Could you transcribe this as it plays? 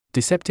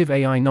Deceptive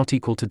AI not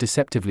equal to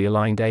deceptively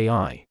aligned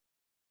AI.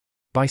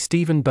 By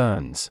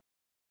Byrnes.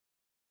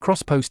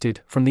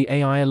 Cross-posted from the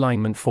AI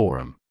Alignment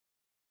Forum.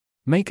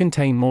 May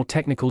contain more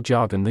technical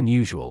jargon than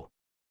usual.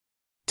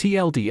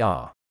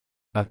 TLDR.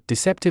 A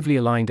deceptively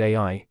aligned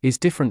AI is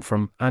different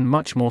from, and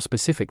much more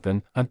specific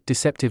than, a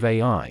deceptive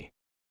AI.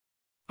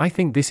 I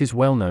think this is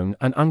well known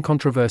and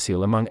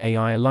uncontroversial among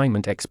AI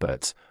alignment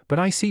experts, but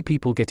I see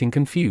people getting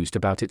confused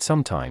about it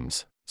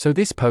sometimes, so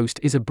this post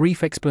is a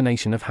brief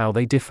explanation of how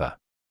they differ.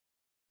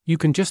 You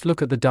can just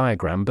look at the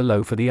diagram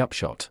below for the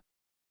upshot.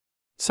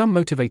 Some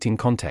motivating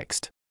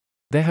context.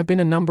 There have been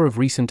a number of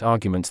recent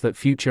arguments that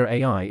future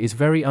AI is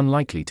very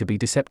unlikely to be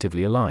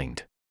deceptively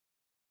aligned.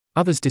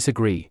 Others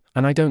disagree,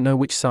 and I don't know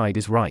which side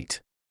is right.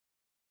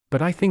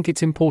 But I think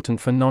it's important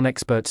for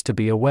non-experts to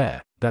be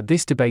aware that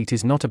this debate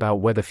is not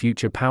about whether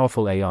future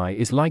powerful AI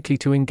is likely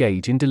to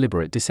engage in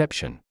deliberate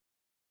deception.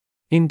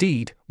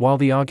 Indeed, while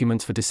the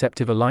arguments for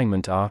deceptive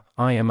alignment are,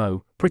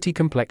 IMO, pretty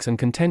complex and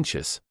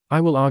contentious, I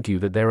will argue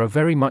that there are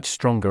very much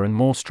stronger and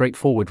more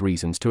straightforward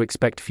reasons to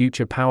expect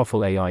future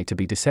powerful AI to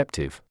be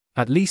deceptive,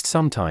 at least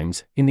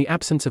sometimes, in the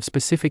absence of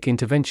specific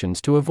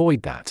interventions to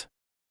avoid that.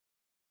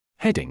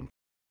 Heading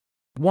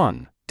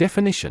 1.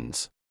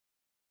 Definitions.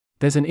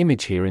 There's an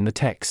image here in the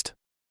text.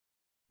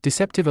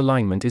 Deceptive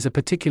alignment is a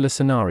particular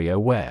scenario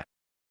where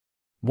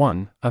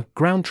 1. A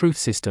ground truth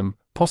system,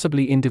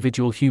 possibly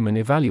individual human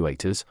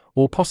evaluators,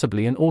 or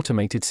possibly an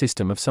automated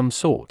system of some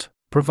sort,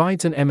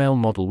 provides an ML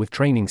model with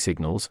training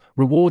signals,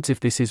 rewards if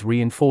this is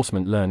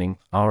reinforcement learning,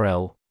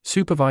 RL,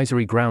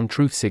 supervisory ground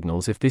truth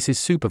signals if this is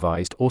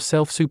supervised or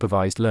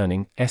self-supervised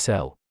learning,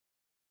 SL.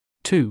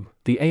 2.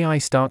 The AI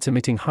starts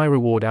emitting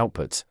high-reward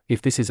outputs,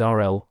 if this is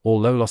RL, or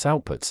low-loss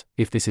outputs,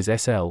 if this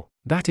is SL,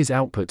 that is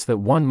outputs that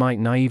one might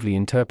naively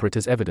interpret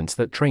as evidence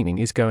that training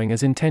is going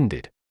as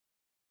intended.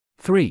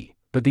 3.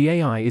 But the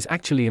AI is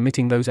actually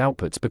emitting those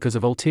outputs because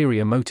of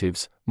ulterior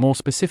motives, more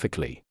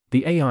specifically,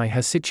 the AI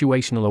has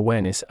situational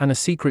awareness and a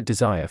secret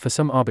desire for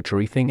some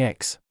arbitrary thing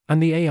X,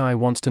 and the AI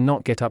wants to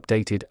not get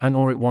updated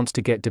and/or it wants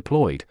to get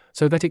deployed,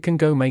 so that it can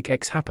go make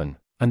X happen,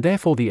 and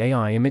therefore the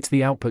AI emits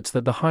the outputs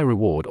that the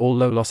high-reward or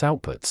low-loss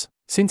outputs,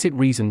 since it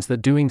reasons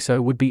that doing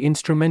so would be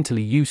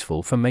instrumentally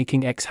useful for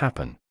making X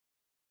happen.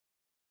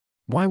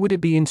 Why would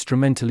it be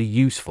instrumentally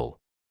useful?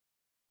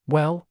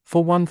 Well,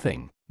 for one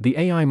thing, the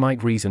AI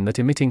might reason that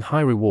emitting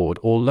high-reward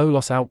or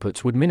low-loss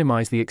outputs would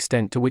minimize the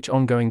extent to which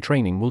ongoing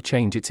training will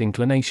change its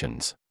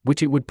inclinations,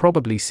 which it would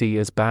probably see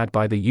as bad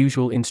by the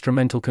usual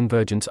instrumental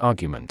convergence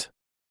argument.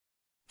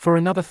 For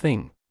another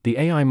thing, the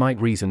AI might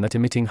reason that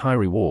emitting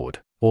high-reward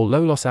or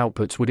low-loss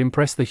outputs would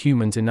impress the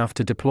humans enough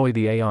to deploy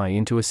the AI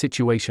into a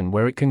situation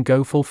where it can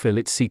go fulfill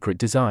its secret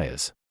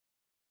desires.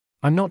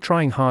 I'm not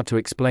trying hard to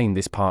explain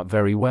this part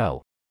very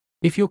well.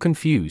 If you're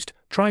confused,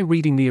 try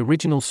reading the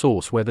original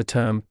source where the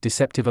term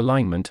deceptive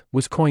alignment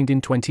was coined in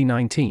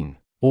 2019,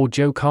 or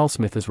Joe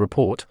Carlsmither's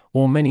report,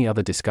 or many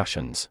other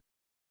discussions.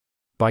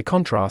 By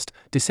contrast,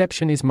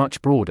 deception is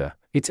much broader.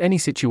 It's any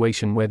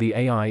situation where the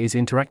AI is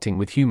interacting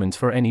with humans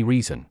for any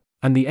reason,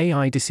 and the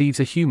AI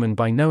deceives a human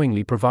by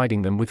knowingly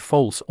providing them with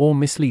false or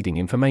misleading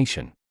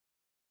information.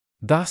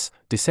 Thus,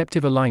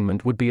 deceptive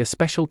alignment would be a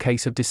special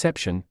case of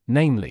deception,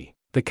 namely,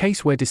 the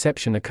case where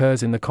deception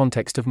occurs in the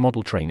context of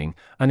model training,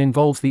 and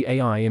involves the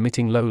AI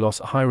emitting low-loss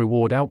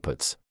high-reward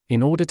outputs,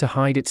 in order to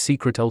hide its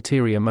secret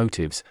ulterior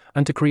motives,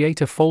 and to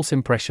create a false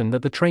impression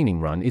that the training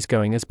run is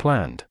going as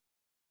planned.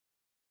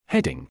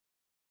 Heading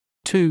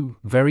 2.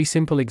 Very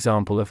simple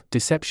example of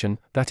deception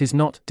that is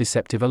not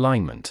deceptive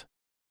alignment.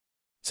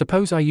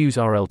 Suppose I use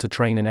RL to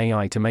train an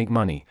AI to make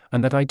money,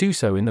 and that I do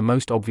so in the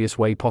most obvious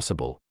way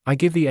possible. I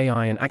give the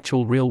AI an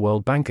actual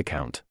real-world bank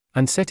account,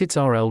 and set its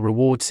RL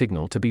reward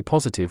signal to be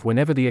positive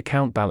whenever the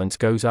account balance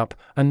goes up,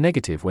 and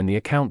negative when the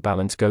account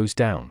balance goes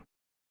down.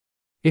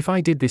 If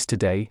I did this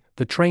today,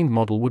 the trained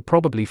model would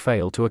probably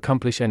fail to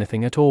accomplish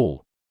anything at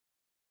all.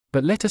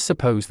 But let us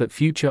suppose that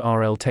future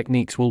RL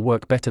techniques will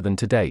work better than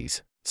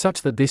today's,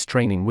 such that this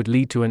training would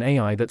lead to an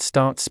AI that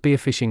starts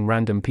spearphishing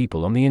random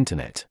people on the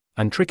internet,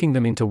 and tricking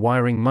them into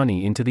wiring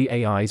money into the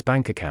AI's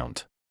bank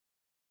account.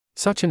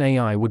 Such an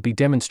AI would be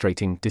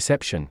demonstrating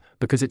deception,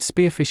 because its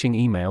spearphishing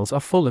emails are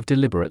full of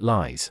deliberate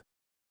lies.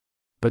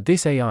 But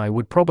this AI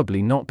would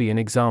probably not be an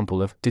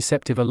example of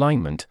deceptive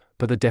alignment,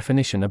 per the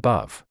definition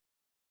above.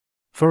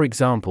 For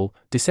example,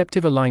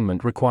 deceptive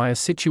alignment requires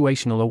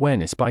situational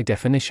awareness by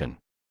definition.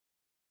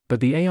 But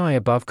the AI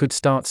above could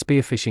start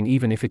spearphishing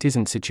even if it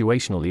isn't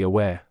situationally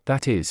aware,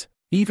 that is,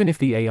 even if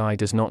the AI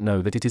does not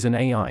know that it is an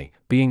AI,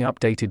 being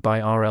updated by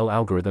RL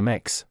algorithm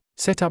X,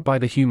 set up by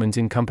the humans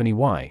in company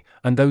Y,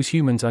 and those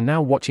humans are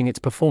now watching its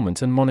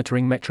performance and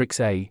monitoring metrics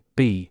A,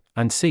 B,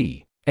 and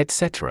C,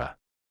 etc.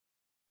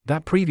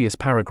 That previous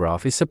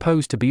paragraph is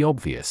supposed to be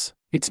obvious.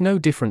 It's no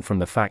different from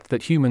the fact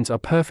that humans are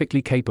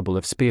perfectly capable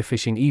of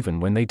spearphishing even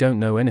when they don't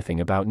know anything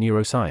about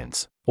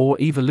neuroscience or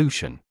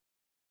evolution.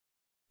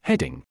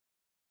 Heading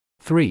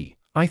 3.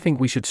 I think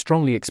we should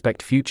strongly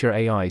expect future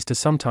AIs to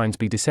sometimes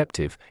be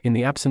deceptive, in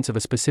the absence of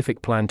a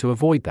specific plan to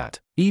avoid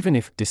that, even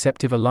if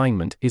deceptive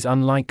alignment is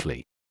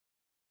unlikely.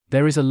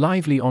 There is a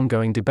lively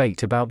ongoing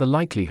debate about the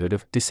likelihood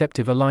of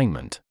deceptive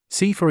alignment.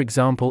 See for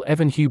example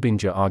Evan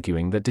Hubinger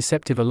arguing that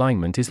deceptive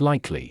alignment is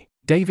likely,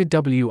 David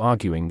W.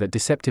 arguing that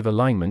deceptive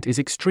alignment is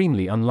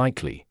extremely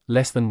unlikely,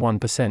 less than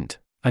 1%,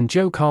 and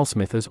Joe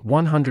Carlsmith's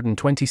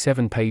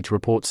 127-page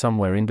report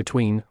somewhere in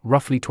between,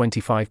 roughly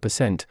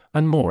 25%,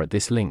 and more at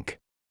this link.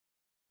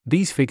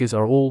 These figures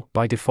are all,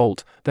 by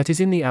default, that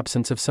is in the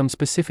absence of some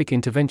specific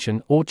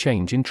intervention or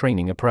change in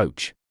training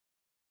approach.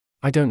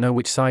 I don't know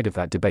which side of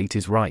that debate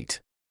is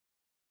right.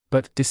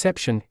 But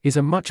deception is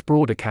a much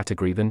broader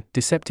category than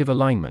deceptive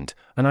alignment,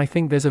 and I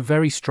think there's a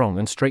very strong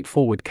and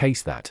straightforward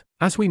case that,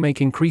 as we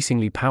make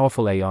increasingly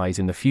powerful AIs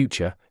in the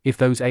future, if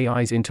those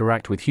AIs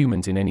interact with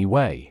humans in any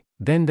way,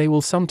 then they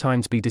will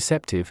sometimes be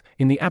deceptive,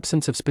 in the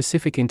absence of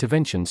specific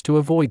interventions to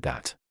avoid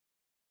that.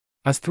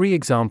 As 3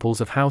 examples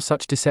of how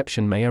such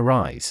deception may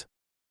arise.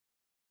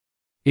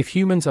 If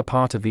humans are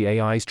part of the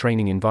AI's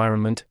training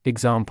environment,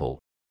 example.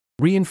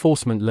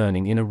 Reinforcement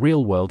learning in a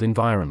real-world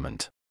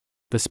environment.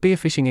 The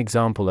spearfishing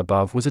example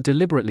above was a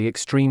deliberately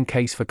extreme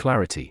case for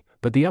clarity,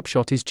 but the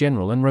upshot is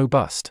general and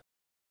robust.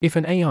 If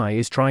an AI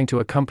is trying to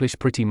accomplish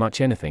pretty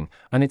much anything,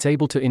 and it's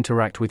able to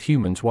interact with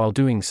humans while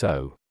doing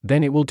so,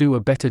 then it will do a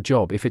better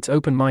job if it's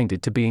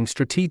open-minded to being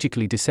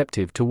strategically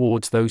deceptive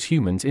towards those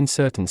humans in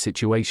certain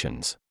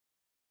situations.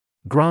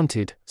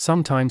 Granted,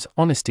 sometimes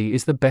honesty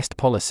is the best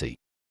policy.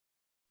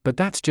 But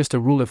that's just a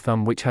rule of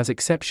thumb which has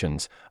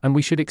exceptions, and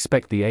we should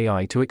expect the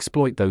AI to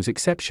exploit those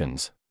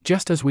exceptions,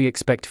 just as we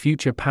expect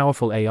future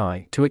powerful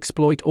AI to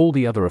exploit all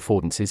the other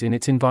affordances in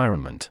its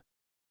environment.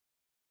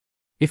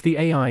 If the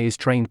AI is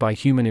trained by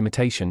human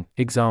imitation,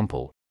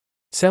 example.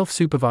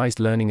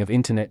 Self-supervised learning of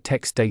internet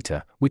text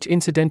data, which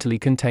incidentally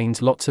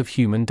contains lots of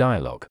human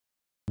dialogue.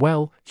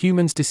 Well,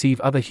 humans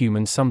deceive other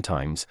humans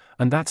sometimes,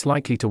 and that's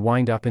likely to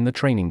wind up in the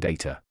training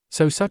data,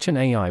 so such an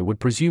AI would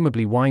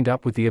presumably wind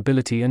up with the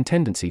ability and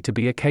tendency to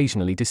be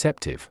occasionally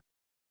deceptive.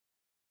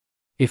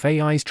 If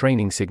AI's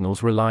training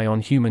signals rely on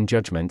human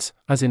judgments,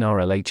 as in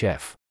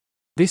RLHF,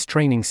 this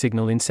training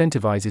signal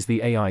incentivizes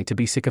the AI to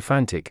be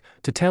sycophantic,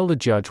 to tell the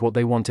judge what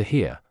they want to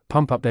hear,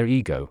 pump up their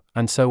ego,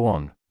 and so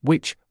on,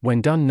 which,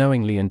 when done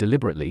knowingly and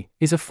deliberately,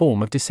 is a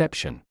form of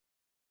deception.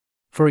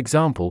 For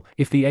example,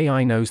 if the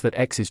AI knows that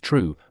X is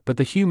true, but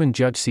the human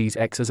judge sees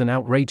X as an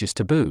outrageous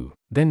taboo,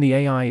 then the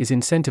AI is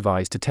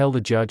incentivized to tell the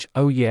judge,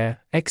 oh yeah,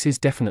 X is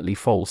definitely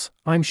false,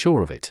 I'm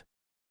sure of it.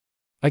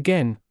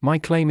 Again, my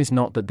claim is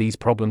not that these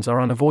problems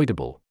are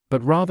unavoidable,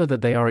 but rather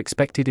that they are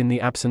expected in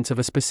the absence of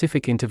a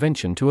specific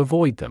intervention to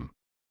avoid them.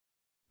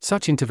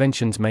 Such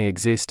interventions may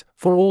exist,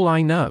 for all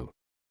I know.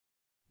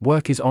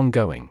 Work is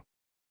ongoing.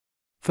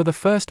 For the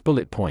first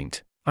bullet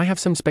point, I have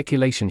some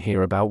speculation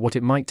here about what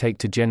it might take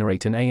to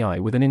generate an AI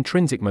with an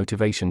intrinsic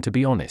motivation to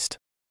be honest.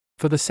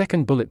 For the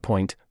second bullet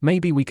point,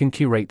 maybe we can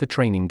curate the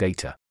training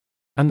data.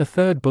 And the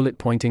third bullet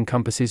point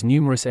encompasses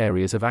numerous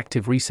areas of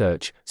active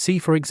research, see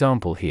for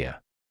example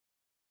here.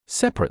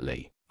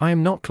 Separately, I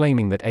am not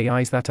claiming that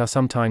AIs that are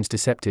sometimes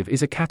deceptive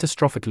is a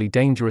catastrophically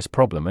dangerous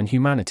problem and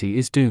humanity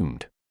is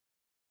doomed.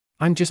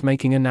 I'm just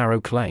making a narrow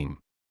claim.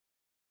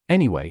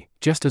 Anyway,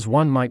 just as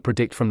one might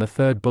predict from the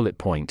third bullet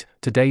point,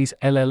 today's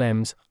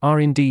LLMs are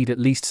indeed at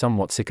least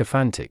somewhat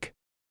sycophantic.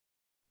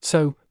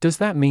 So, does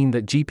that mean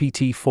that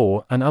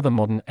GPT-4 and other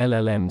modern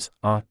LLMs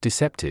are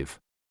deceptive?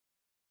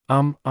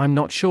 I'm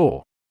not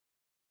sure.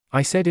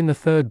 I said in the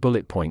third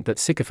bullet point that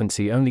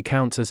sycophancy only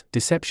counts as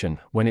deception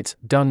when it's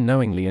done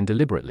knowingly and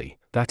deliberately,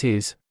 that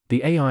is,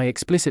 the AI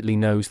explicitly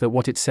knows that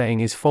what it's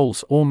saying is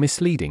false or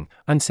misleading,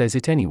 and says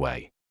it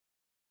anyway.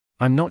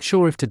 I'm not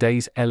sure if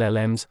today's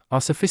LLMs are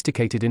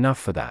sophisticated enough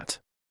for that.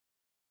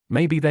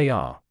 Maybe they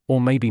are,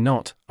 or maybe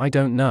not, I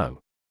don't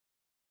know.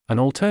 An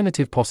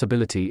alternative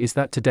possibility is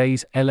that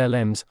today's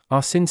LLMs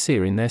are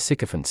sincere in their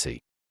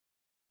sycophancy.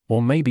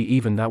 Or maybe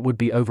even that would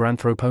be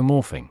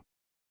over-anthropomorphing.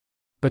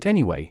 But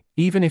anyway,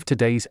 even if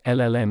today's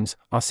LLMs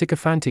are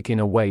sycophantic in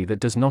a way that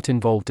does not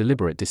involve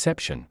deliberate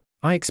deception,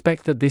 I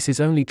expect that this is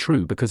only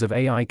true because of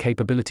AI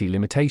capability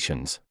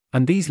limitations,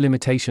 and these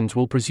limitations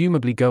will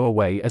presumably go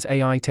away as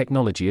AI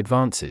technology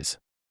advances.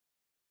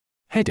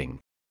 Heading.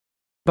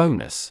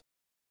 Bonus.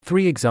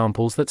 3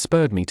 examples that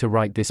spurred me to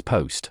write this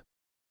post.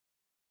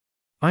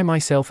 I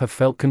myself have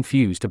felt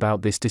confused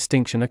about this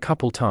distinction a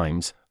couple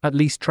times, at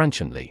least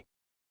transiently.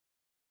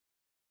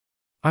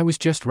 I was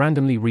just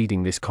randomly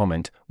reading this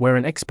comment, where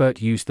an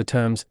expert used the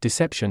terms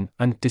deception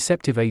and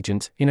deceptive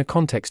agents in a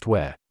context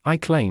where, I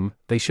claim,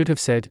 they should have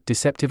said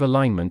deceptive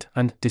alignment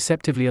and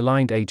deceptively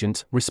aligned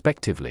agents,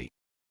 respectively.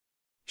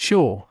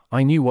 Sure,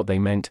 I knew what they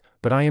meant,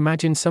 but I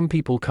imagine some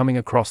people coming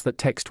across that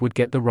text would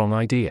get the wrong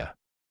idea.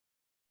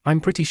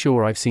 I'm pretty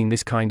sure I've seen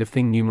this kind of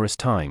thing numerous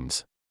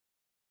times.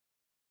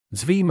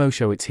 Zvi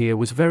Moshowitz here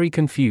was very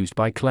confused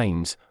by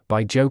claims,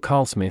 by Joe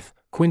Carlsmith,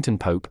 Quinton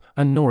Pope,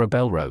 and Nora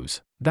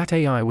Belrose, that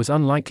AI was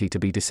unlikely to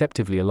be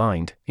deceptively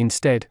aligned.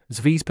 Instead,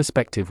 Zvi's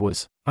perspective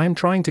was, I am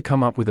trying to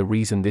come up with a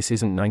reason this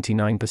isn't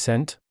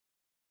 99%.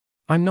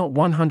 I'm not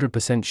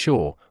 100%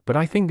 sure, but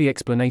I think the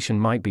explanation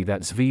might be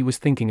that Zvi was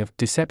thinking of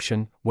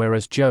deception,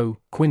 whereas Joe,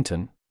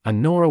 Quinton,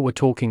 and Nora were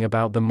talking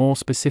about the more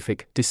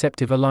specific,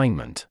 deceptive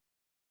alignment.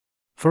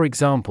 For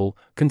example,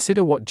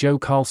 consider what Joe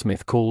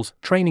Carlsmith calls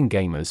training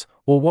gamers,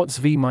 or what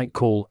Zvi might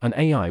call an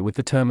AI with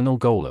the terminal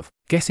goal of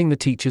guessing the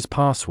teacher's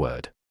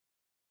password.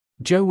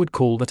 Joe would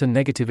call that a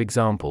negative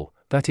example,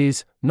 that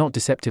is, not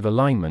deceptive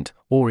alignment,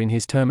 or in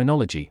his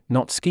terminology,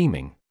 not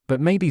scheming, but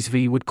maybe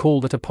Zvi would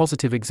call that a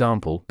positive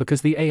example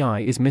because the AI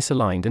is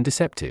misaligned and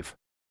deceptive.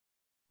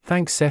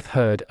 Thanks Seth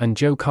Hurd and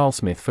Joe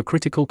Carlsmith for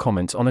critical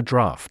comments on a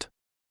draft.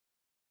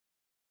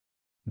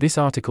 This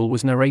article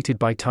was narrated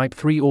by Type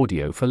 3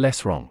 Audio for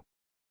Less Wrong.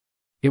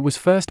 It was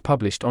first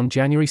published on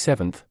January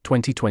 7,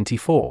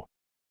 2024.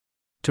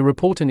 To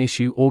report an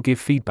issue or give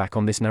feedback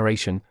on this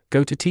narration,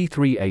 go to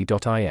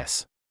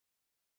t3a.is.